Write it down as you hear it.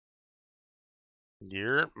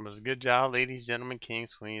Was a good job, ladies, gentlemen,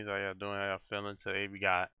 kings, queens. How y'all doing? How y'all feeling today? We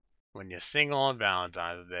got when you're single on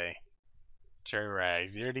Valentine's Day.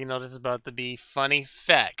 Trarags. You already know this is about to be funny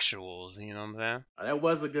factuals. You know what I'm saying? That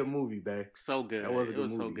was a good movie, babe. So good. That was a It good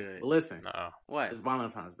was movie. so good. But listen, No. What? it's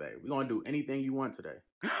Valentine's Day. We're gonna do anything you want today.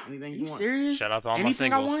 Anything you want. serious? Shout out to all my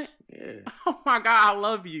Anything I singles. want? Yeah. Oh my god, I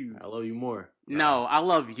love you. I love you more. No, I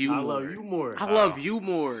love you I more. love you more. I love you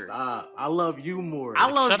more. Stop. I love you more. I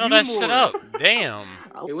love Shut all you that more. shit up. Damn.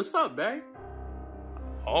 Hey, what's up, babe?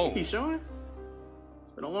 Oh. Hey, Keyshawn.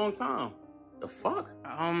 It's been a long time. The fuck?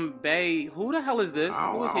 Bae, who the hell is this?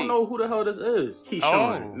 Who is I he? don't know who the hell this is.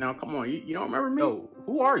 Keyshawn. Oh. Now, come on. You don't remember me? Yo,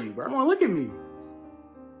 who are you, bro? Come on, look at me. You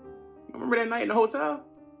remember that night in the hotel?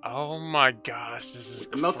 Oh my gosh, this is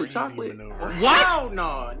The melted crazy chocolate? maneuver. What?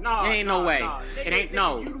 No. There ain't no way. It ain't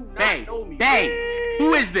no. You do not Bae, know me. Bae,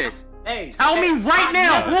 who is this? Hey, Tell me right I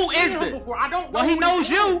now, never who seen is him this? before. I don't know Well, he who knows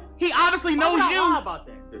this you. is. He obviously Why knows would I lie you. about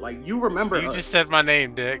that? Like, you remember You us. just said my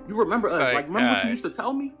name, Dick. You remember us. Like, Like, remember what you God. used to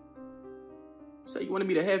tell me? Say you wanted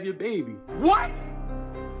me to have your baby. What?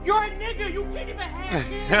 You're a nigga. You can't even have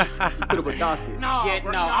kids. You could have adopted. No, Yeah,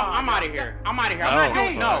 bro, no, I'm out of here. I'm out of here. I'm Oh, not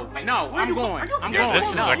doing. No, fuck. no, Where I'm you going. Are you I'm serious? going. This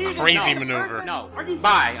is No, a crazy no, maneuver. No, Are you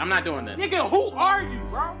bye. I'm not doing this. Nigga, who are you,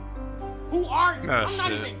 bro? Who are you? Oh, I'm not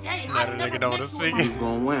shit. even gay. Now I the never nigga don't met wanna you in speak. my- He was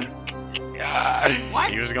gonna win. God.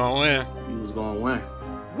 What? He was gonna win. He was gonna win.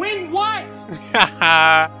 Win what?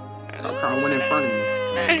 Stop Stop trying to win in front of me.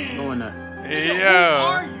 I'm doing that. Nigga, who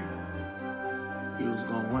are Yo. you? He was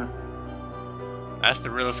gonna win. That's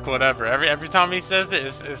the realest quote ever. Every time he says it,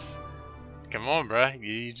 it's come on, bruh.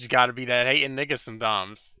 You just gotta be that hating nigga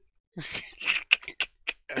sometimes.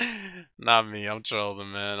 Not me. I'm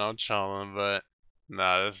trolling, man. I'm trolling, but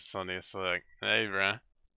nah, this is funny as fuck. Hey, bruh.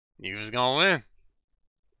 You was gonna win.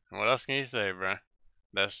 What else can you say, bruh?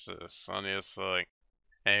 That's just funny as fuck.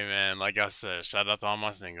 Hey, man. Like I said, shout out to all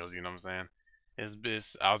my singles. You know what I'm saying?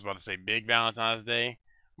 It's I was about to say Big Valentine's Day,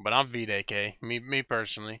 but I'm VDK. Me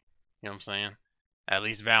personally. You know what I'm saying? At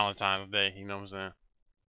least Valentine's Day. You know what I'm saying?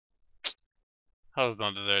 Hoes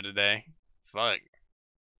don't deserve today. Fuck.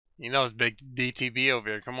 You know it's big DTB over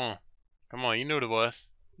here. Come on. Come on. You knew what it was.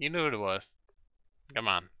 You knew what it was. Come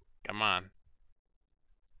on. Come on.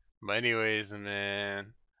 But anyways, and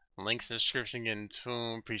then links in the description. Get in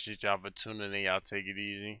tune. Appreciate y'all for tuning in. Y'all take it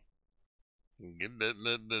easy. Get bit.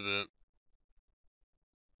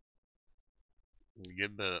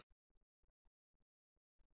 Get bit.